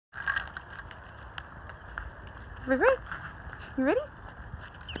Ray. You ready?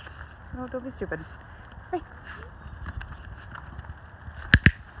 No, don't be stupid. Ray.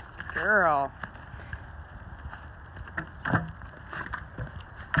 Girl.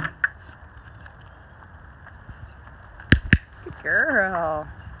 Good girl.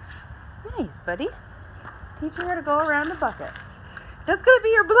 Nice, buddy. Teaching her to go around the bucket. That's gonna be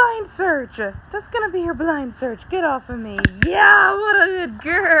your blind search. That's gonna be your blind search. Get off of me. Yeah, what a good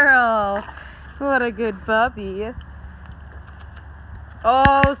girl. What a good puppy.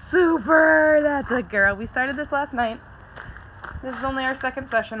 Oh, super. That's a girl. We started this last night. This is only our second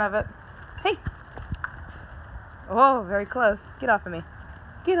session of it. Hey. Oh, very close. Get off of me.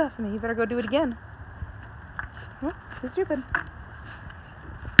 Get off of me. You better go do it again. Oh, too stupid.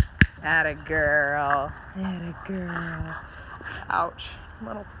 Atta girl. Atta girl. Ouch.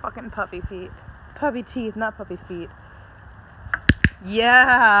 Little fucking puppy feet. Puppy teeth, not puppy feet.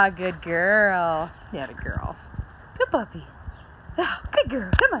 Yeah, good girl. Atta girl. Good puppy. Yeah, good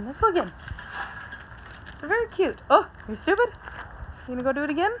girl. Come on, let's go again. They're very cute. Oh, you're stupid? You gonna go do it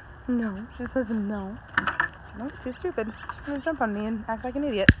again? No. She says no. No, too stupid. She's gonna jump on me and act like an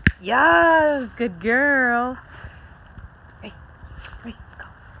idiot. Yes, good girl. Hey, go.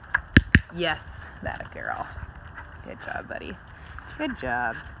 Yes, that a girl. Good job, buddy. Good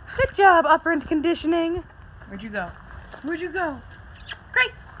job. Good job, operant conditioning. Where'd you go? Where'd you go?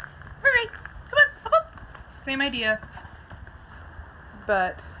 Great. Hooray. Come on, up. Same idea.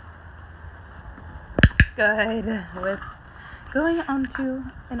 But good with going onto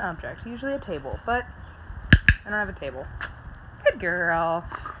an object, usually a table, but I don't have a table. Good girl.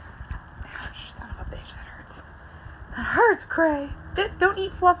 Ouch, son of a bitch, that hurts. That hurts, Cray. Don't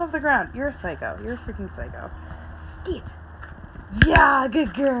eat fluff off the ground. You're a psycho. You're a freaking psycho. Eat. Yeah,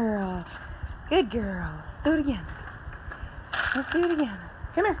 good girl. Good girl. Let's do it again. Let's do it again.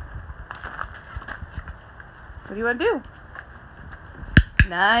 Come here. What do you want to do?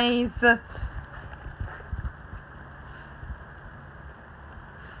 Nice.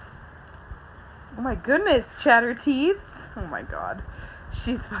 Oh my goodness, chatter teeth. Oh my god.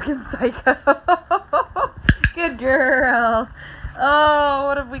 She's fucking psycho. Good girl. Oh,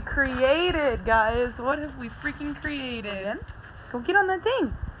 what have we created, guys? What have we freaking created? Go get on that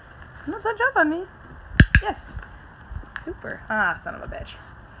thing. No, don't jump on me. Yes. Super. Ah, son of a bitch.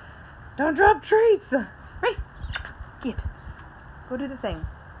 Don't drop treats. Right. Get. Go do the thing.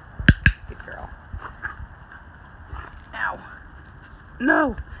 Good girl. Ow.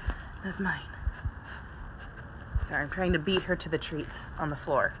 No. That's mine. Sorry, I'm trying to beat her to the treats on the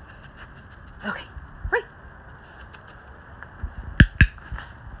floor. Okay. Right.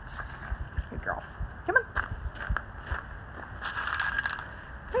 Good girl. Come on.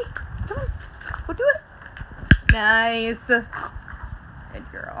 Right. Come on. Go do it. Nice.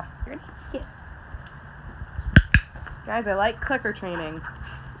 Good girl. You ready? Yeah. Guys, I like clicker training.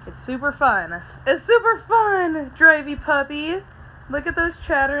 It's super fun. It's super fun, drivey puppy. Look at those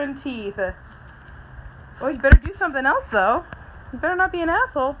chattering teeth. Oh, you better do something else, though. You better not be an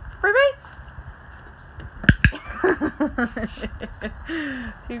asshole. Free.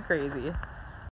 Too crazy.